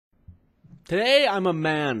Today I'm a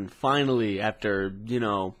man, finally, after,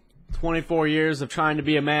 24 years of trying to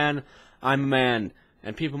be a man, I'm a man.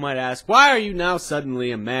 And people might ask, why are you now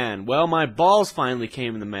suddenly a man? Well, my balls finally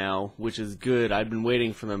came in the mail, which is good. I've been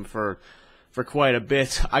waiting for them for quite a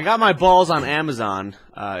bit. I got my balls on Amazon,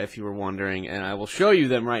 if you were wondering, and I will show you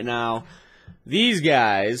them right now. These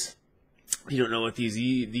guys, you don't know what these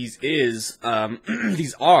is,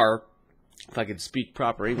 these are, if I could speak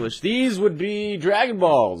proper English, these would be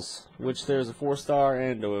Dragonballs, which there's a 4-star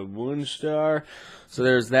and a 1-star. So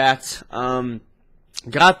there's that.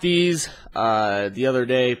 Got these the other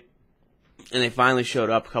day, and they finally showed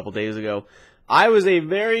up a couple days ago. I was a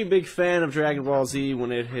very big fan of Dragon Ball Z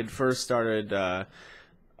when it had first started,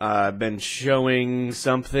 been showing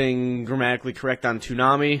something grammatically correct on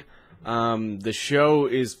Toonami. The show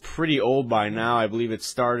is pretty old by now. I believe it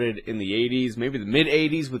started in the 80s, maybe the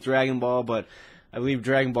mid-80s with Dragon Ball, but I believe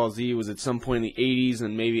Dragon Ball Z was at some point in the 80s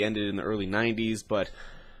and maybe ended in the early 90s. But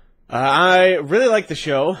I really liked the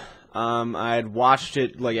show. I had watched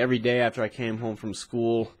it like every day after I came home from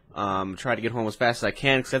school. Tried to get home as fast as I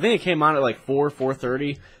can because I think it came on at like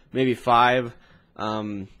 4:30, maybe 5,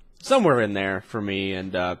 somewhere in there for me.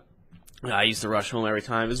 And I used to rush home every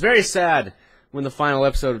time. It was very sad when the final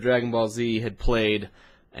episode of Dragon Ball Z had played,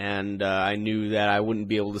 and I knew that I wouldn't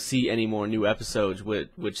be able to see any more new episodes,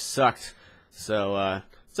 which sucked. So,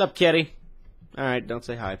 what's up, Kitty? Alright, don't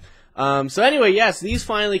say hi. So anyway, yes, these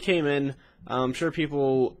finally came in. I'm sure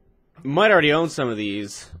people might already own some of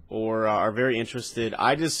these, or are very interested.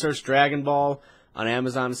 I just searched Dragon Ball on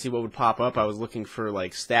Amazon to see what would pop up. I was looking for,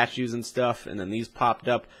 like, statues and stuff, and then these popped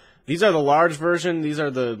up. These are the large version. These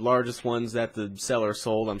are the largest ones that the seller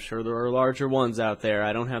sold. I'm sure there are larger ones out there.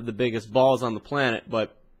 I don't have the biggest balls on the planet,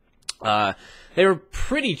 but they were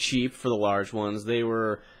pretty cheap for the large ones. They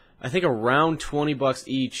were, I think, around 20 bucks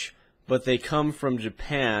each, but they come from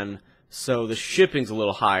Japan, so the shipping's a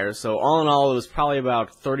little higher. So all in all, it was probably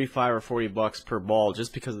about 35 or 40 bucks per ball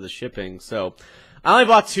just because of the shipping. So I only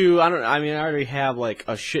bought 2. I already have like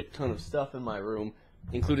a shit ton of stuff in my room,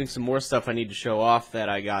 including some more stuff I need to show off that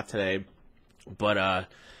I got today. But,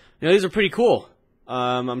 these are pretty cool.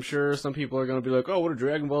 I'm sure some people are going to be like, oh, what a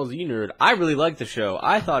Dragon Ball Z nerd. I really liked the show.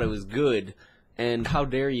 I thought it was good. And how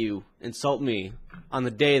dare you insult me on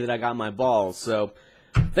the day that I got my balls. So,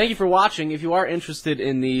 thank you for watching. If you are interested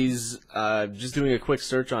in these, just doing a quick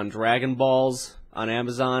search on Dragon Balls on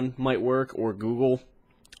Amazon might work, or Google.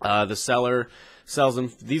 The seller sells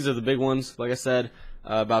them. These are the big ones, like I said,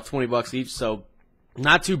 about 20 bucks each. So,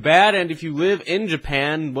 not too bad, and if you live in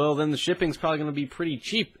Japan, well, then the shipping's probably going to be pretty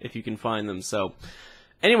cheap if you can find them. So,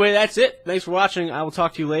 anyway, that's it. Thanks for watching. I will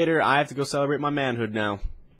talk to you later. I have to go celebrate my manhood now.